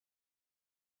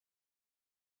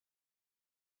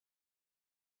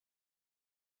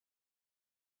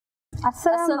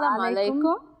Assalamu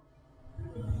alaikum.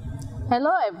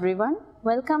 Hello everyone,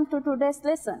 welcome to today's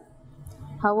lesson.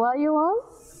 How are you all?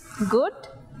 Good?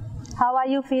 How are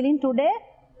you feeling today?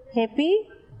 Happy?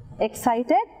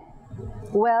 Excited?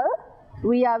 Well,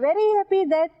 we are very happy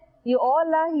that you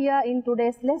all are here in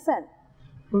today's lesson.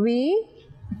 We,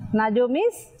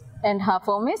 Najumis And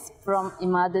Hafomis from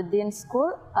Imaduddin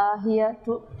School are here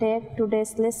to take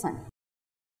today's lesson.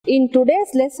 In today's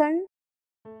lesson,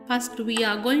 first we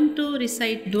are going to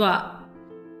recite dua.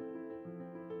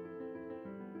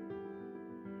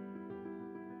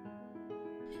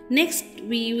 Next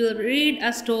we will read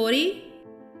a story.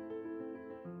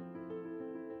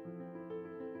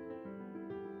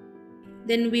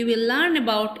 Then we will learn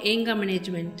about anger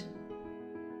management.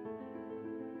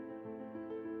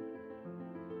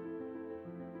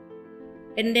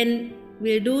 And then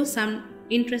we'll do some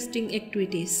interesting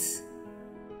activities.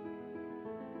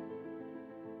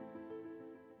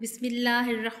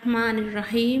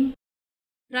 Bismillahirrahmanirrahim.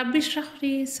 Rabbi shrah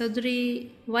li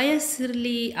sadri wa yassir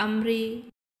li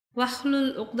amri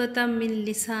wahlul 'uqdatam min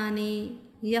lisani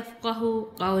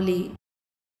yafqahu qawli.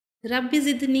 Rabbi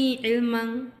zidni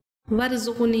ilman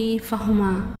warzuqni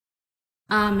fahma.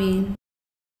 Amen.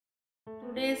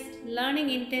 Today's learning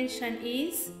intention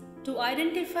is to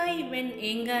identify when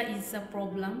anger is a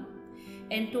problem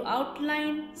and to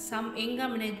outline some anger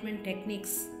management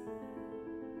techniques.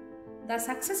 The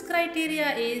success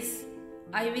criteria is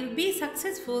I will be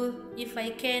successful if I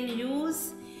can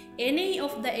use any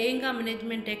of the anger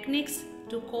management techniques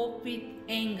to cope with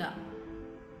anger.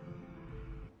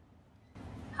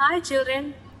 Hi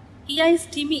children, here is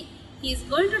Timmy. He is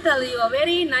going to tell you a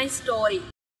very nice story.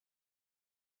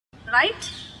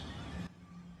 Right?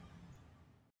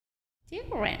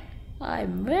 Children,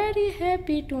 I'm very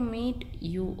happy to meet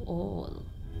you all.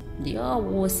 There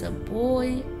was a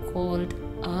boy called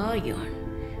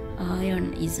Iron.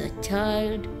 Iron is a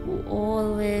child who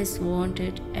always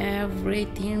wanted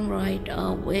everything right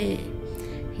away.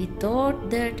 He thought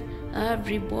that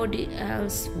everybody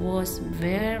else was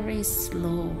very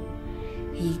slow.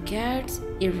 He gets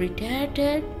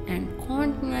irritated and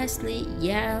continuously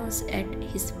yells at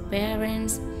his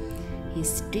parents,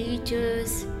 his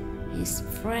teachers, his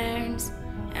friends,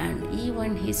 and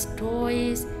even his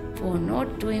toys for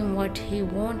not doing what he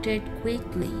wanted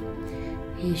quickly.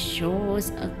 He shows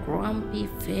a grumpy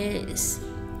face.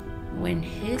 When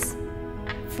his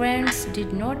friends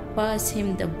did not pass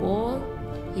him the ball,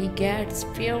 he gets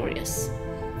furious.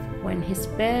 When his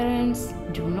parents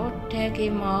do not take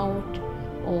him out,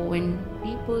 or when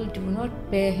people do not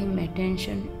pay him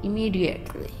attention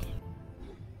immediately.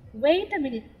 Wait a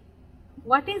minute.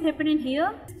 What is happening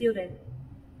here, student?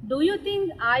 Do you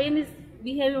think Iron is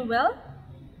behaving well?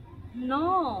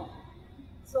 No.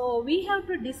 So we have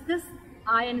to discuss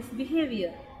Iron's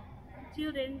behavior.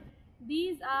 Children,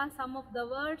 these are some of the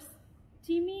words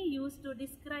Timmy used to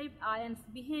describe Iron's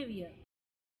behavior.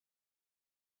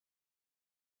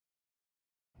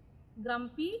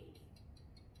 Grumpy,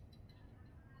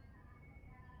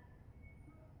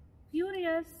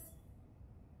 furious,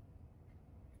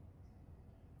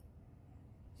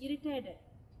 irritated.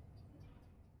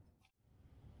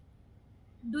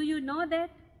 Do you know that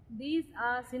these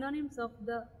are synonyms of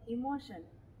the emotion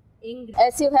angry?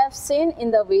 As you have seen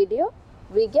in the video,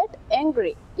 we get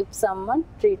angry if someone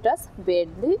treats us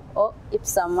badly or if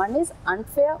someone is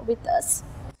unfair with us.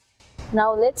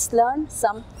 Now let's learn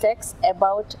some facts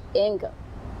about anger.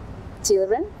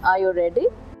 Children, are you ready?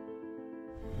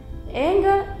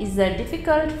 Anger is a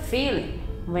difficult feeling.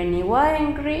 When you are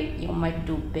angry, you might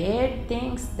do bad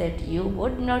things that you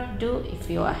would not do if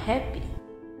you are happy.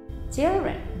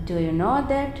 Children, do you know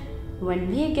that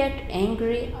when we get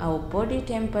angry, our body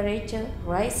temperature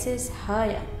rises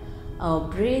higher, our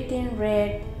breathing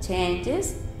rate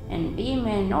changes, and we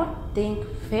may not think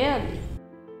fairly.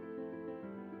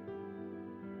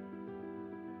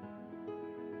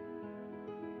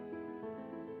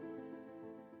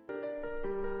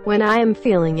 When I am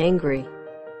feeling angry.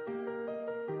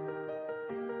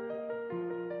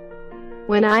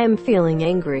 When I am feeling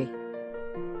angry,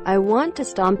 I want to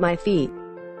stomp my feet.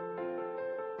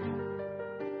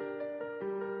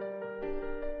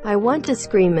 I want to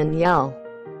scream and yell.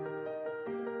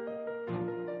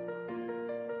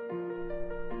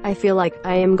 I feel like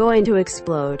I am going to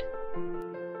explode.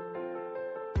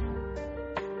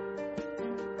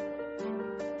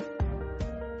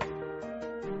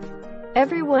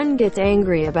 Everyone gets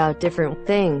angry about different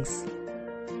things.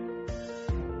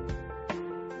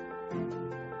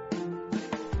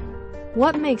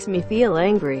 What makes me feel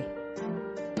angry?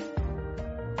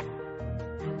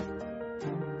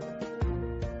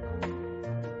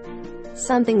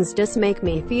 Some things just make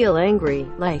me feel angry,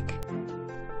 like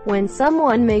when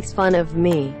someone makes fun of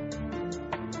me,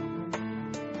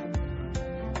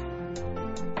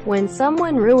 when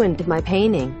someone ruined my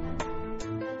painting,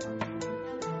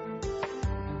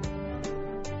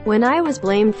 when I was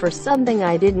blamed for something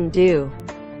I didn't do.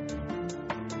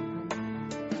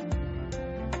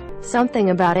 Something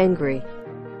about angry.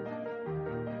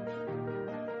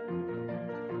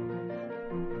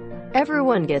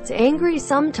 Everyone gets angry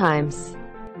sometimes.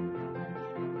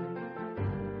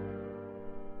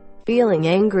 Feeling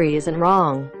angry isn't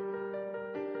wrong.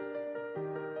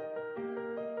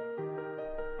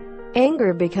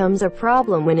 Anger becomes a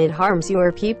problem when it harms you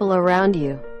or people around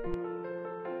you.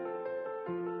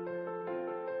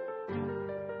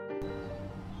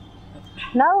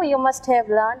 Now you must have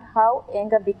learned how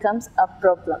anger becomes a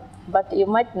problem, but you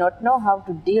might not know how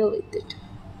to deal with it.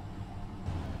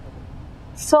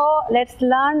 So let's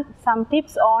learn some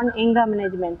tips on anger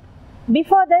management.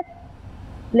 Before that,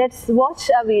 let's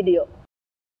watch a video.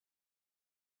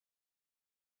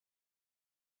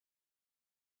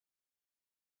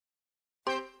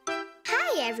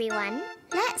 Hi everyone!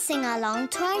 Let's sing along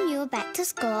to our new back to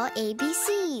school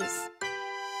ABCs.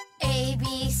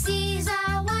 ABCs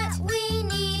are what we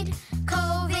need.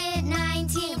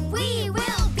 COVID-19 we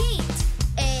will beat.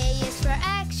 A is for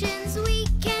actions we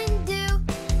can do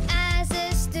as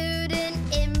a student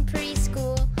in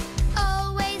preschool.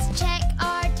 Always check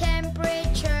our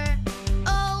temperature.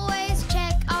 Always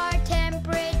check our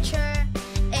temperature.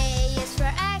 A is for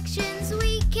actions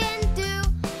we can do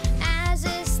as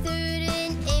a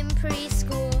student in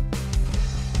preschool.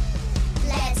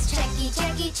 Let's checky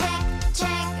checky check,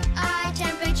 check our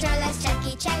temperature. Let's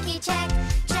checky checky check,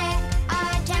 check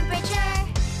our temperature.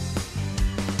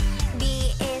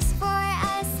 B is for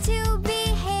us to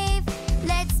behave.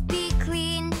 Let's be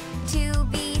clean to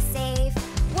be safe.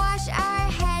 Wash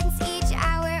our hands each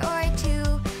hour or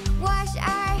two. Wash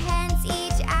our hands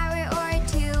each hour or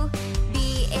two.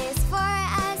 B is for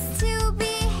us to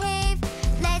behave.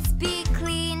 Let's be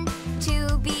clean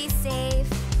to be safe.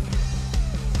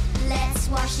 Let's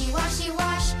washy washy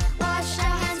wash, wash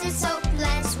our hands with soap.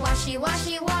 Let's washy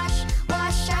washy wash,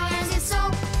 wash our hands with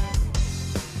soap.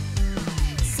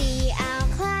 See our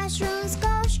classrooms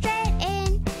go straight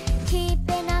in. Keep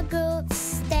in our groups,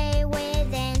 stay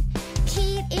within.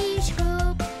 Keep each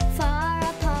group far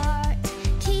apart.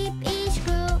 Keep each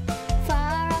group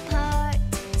far apart.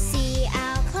 See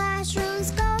our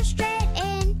classrooms go straight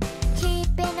in.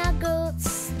 Keep in our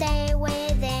groups, stay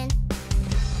within.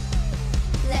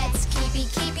 Let's keepy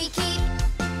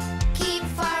keep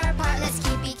far apart. Let's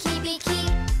keepy keep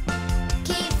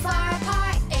far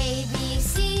apart.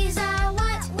 ABCs are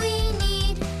what we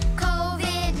need.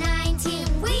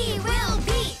 COVID-19 we will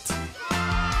beat.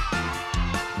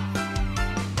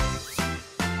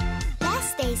 Let's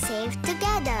stay safe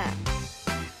together.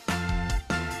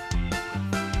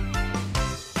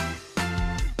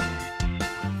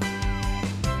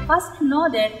 First, know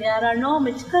that there are no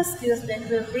magical skills that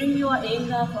will bring your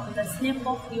anger from the snap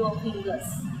of your fingers.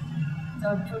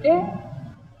 So today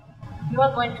you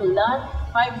are going to learn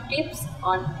 5 tips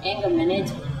on anger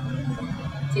management.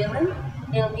 Children,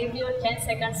 I will give you 10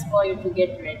 seconds for you to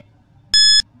get ready.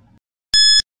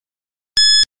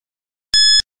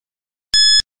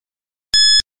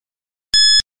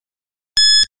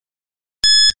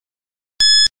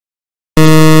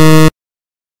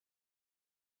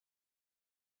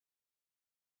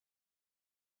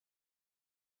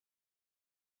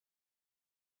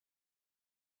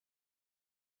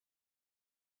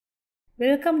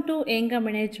 Welcome to anger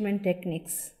management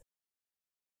techniques.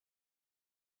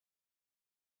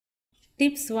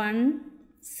 Tips 1.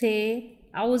 Say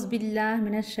A'udhu billah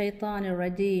minash shaitanir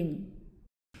rajim.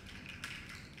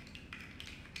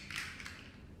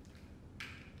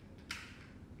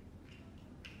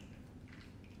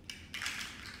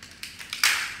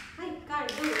 I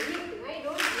can't do anything. I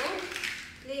don't want to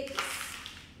play this.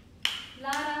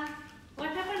 Lara, what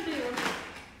happened to you?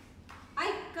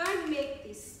 I can't make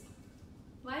this.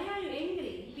 Why are you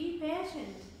angry? Be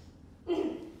patient.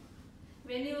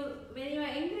 When you are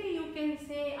angry, you can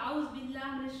say A'udhu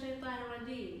billah minash shaitanir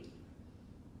rajim.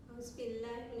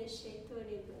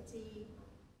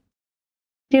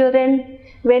 Children,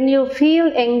 when you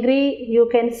feel angry, you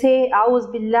can say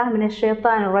A'udhu billah minash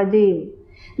shaitanir rajim.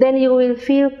 Then you will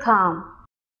feel calm.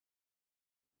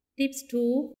 Tips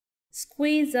 2.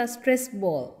 Squeeze a stress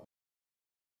ball.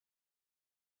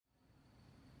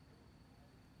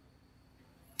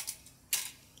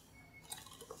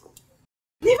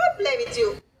 Never play with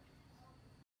you.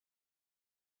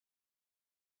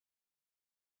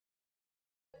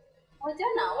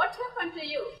 Jana, what happened to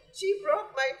you? She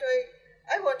broke my toy.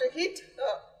 I want to hit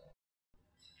her.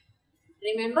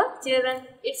 Remember, children,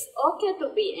 it's okay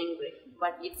to be angry,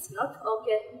 but it's not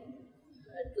okay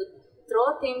to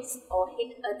throw things or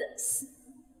hit others.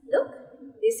 Look,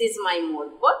 this is my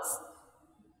mold box.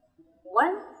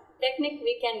 One technique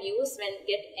we can use when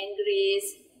get angry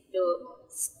is to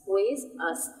squeeze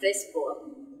a stress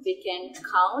ball. We can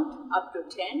count up to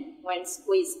 10 when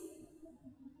squeezing.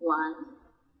 1,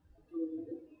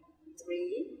 2,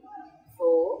 3,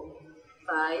 4,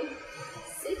 5,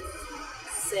 6,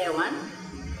 7,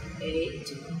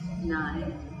 8,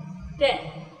 9, 10.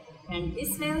 And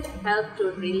this will help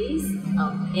to release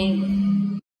our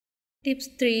anger. Tips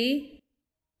 3.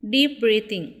 Deep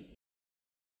breathing.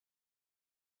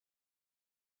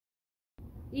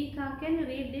 Ika, can you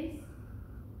read this?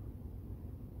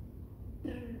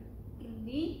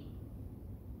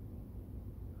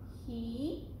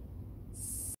 He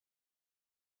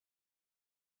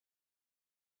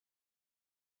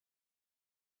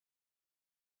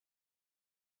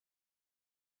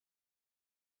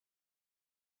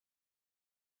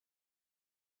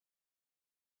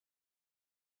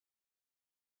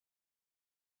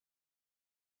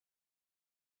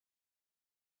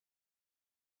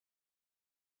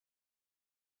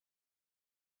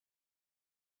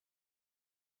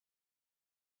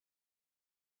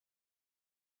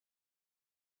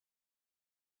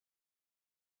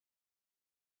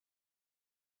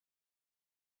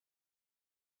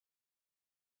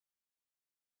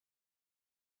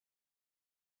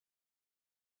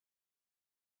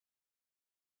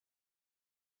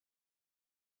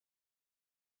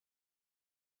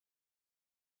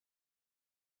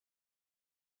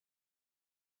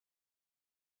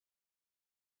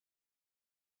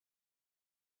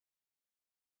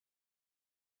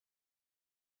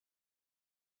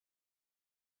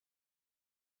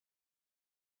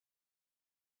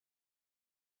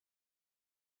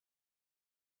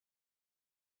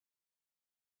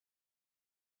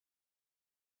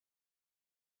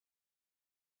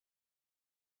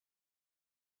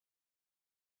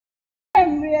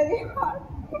I'm really hot.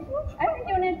 I think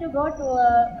you need to go to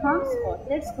a calm spot.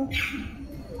 Let's go.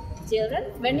 Children,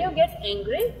 when you get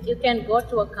angry, you can go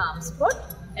to a calm spot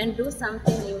and do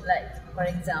something you like. For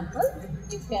example,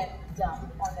 you can jump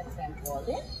on a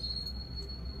trampoline.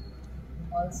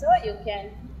 Also, you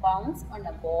can bounce on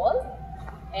a ball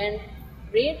and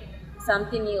read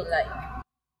something you like.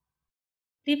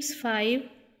 Tips 5.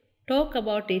 Talk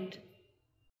about it.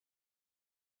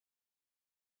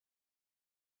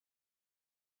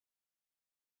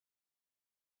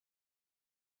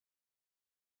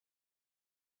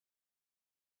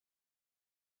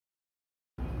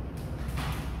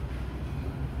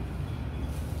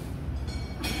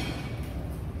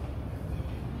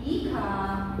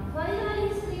 Why are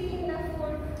you speaking the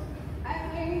food?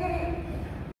 I'm angry.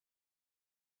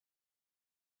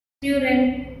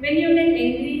 Children, when you get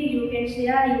angry, you can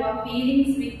share your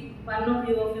feelings with one of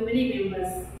your family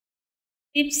members.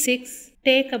 Tip 6.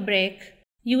 Take a break.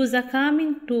 Use a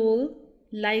calming tool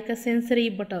like a sensory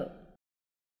bottle.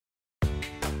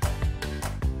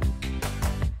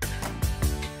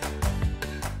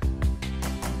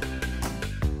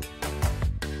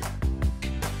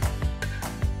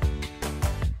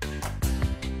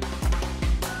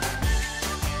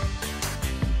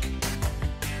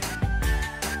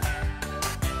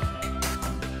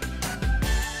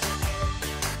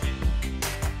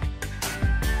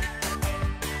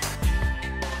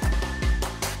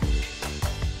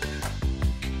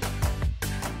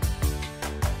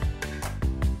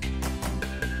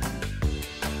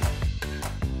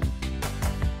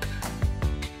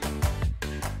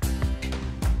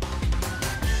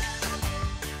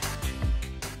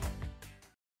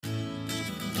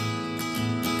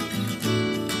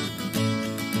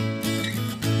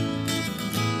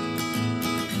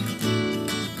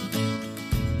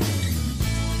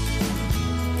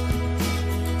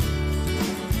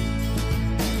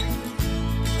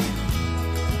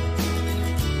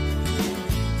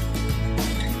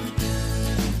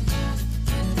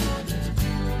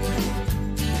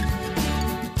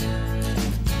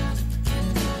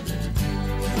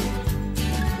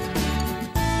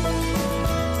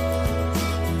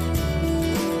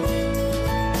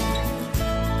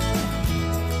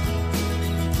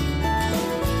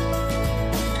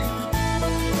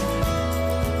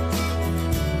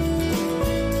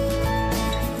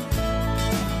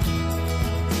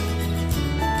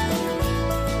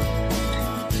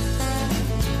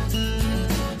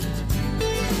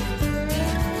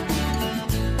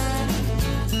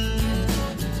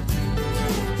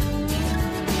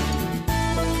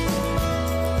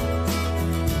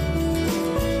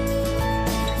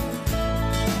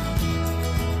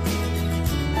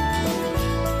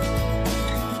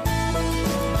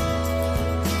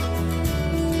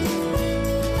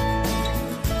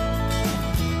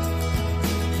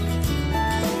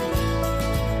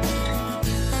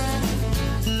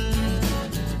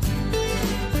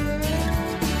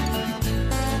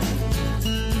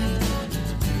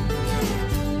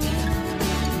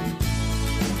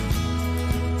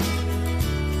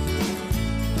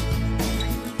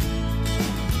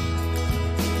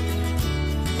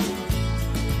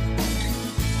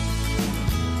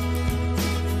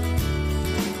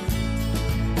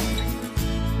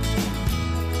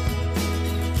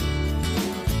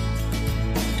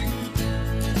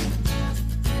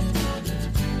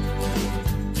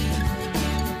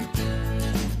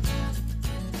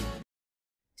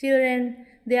 Children,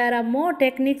 there are more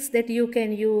techniques that you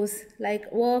can use,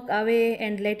 like walk away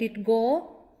and let it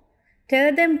go.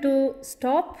 Tell them to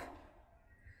stop.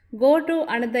 Go to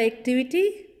another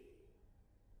activity.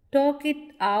 Talk it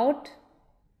out.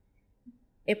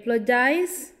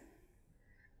 Apologize.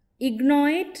 Ignore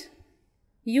it.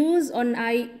 Use on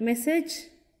eye message.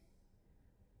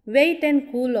 Wait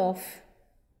and cool off.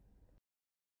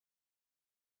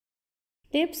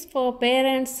 Tips for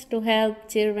parents to help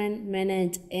children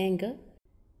manage anger.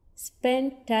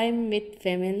 Spend time with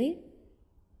family.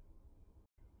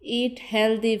 Eat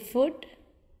healthy food.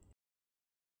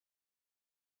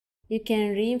 You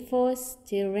can reinforce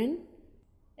children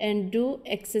and do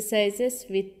exercises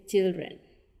with children.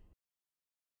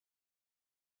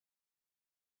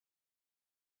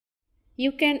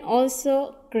 You can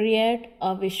also create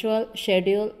a visual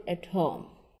schedule at home.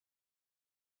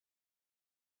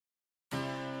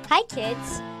 Hi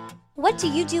kids! What do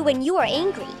you do when you are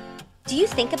angry? Do you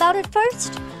think about it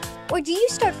first? Or do you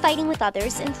start fighting with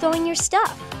others and throwing your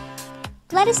stuff?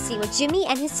 Let us see what Jimmy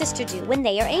and his sister do when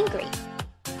they are angry.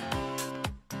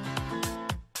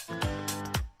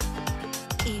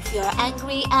 If you're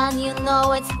angry and you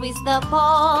know it, squeeze the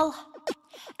ball.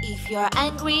 If you're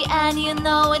angry and you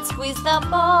know it, squeeze the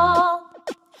ball.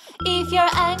 If you're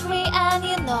angry and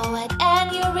you know it,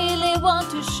 and you really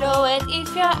want to show it.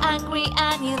 If you're angry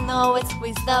and you know it,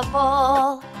 squeeze the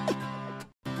ball.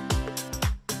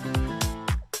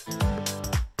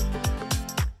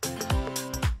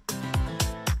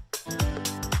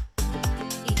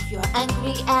 If you're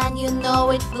angry and you know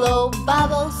it, blow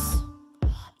bubbles.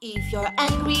 If you're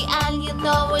angry and you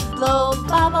know it, blow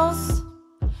bubbles.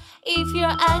 If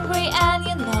you're angry and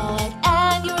you know it,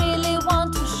 and you really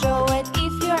want to show it.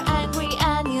 If you're angry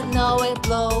and you know it,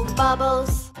 blow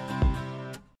bubbles.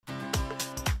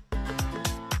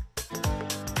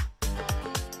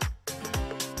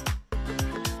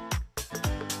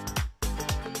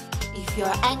 If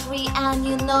you're angry and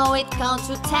you know it, count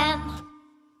to 10.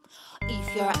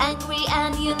 If you're angry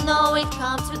and you know it,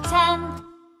 count to 10.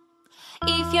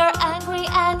 If you're angry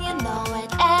and you know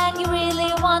it, and you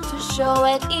really want to show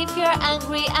it. If you're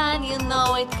angry and you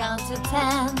know it, count to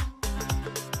 10.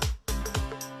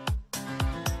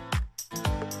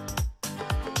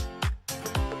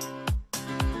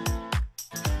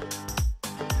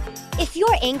 If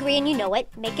you're angry and you know it,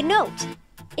 make a note.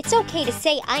 It's okay to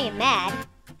say I am mad.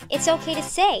 It's okay to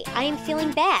say I am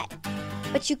feeling bad.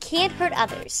 But you can't hurt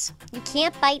others. You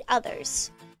can't bite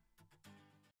others.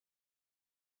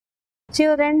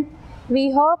 Children,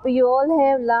 we hope you all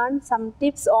have learned some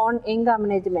tips on anger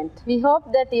management. We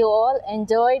hope that you all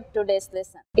enjoyed today's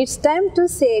lesson. It's time to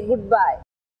say goodbye.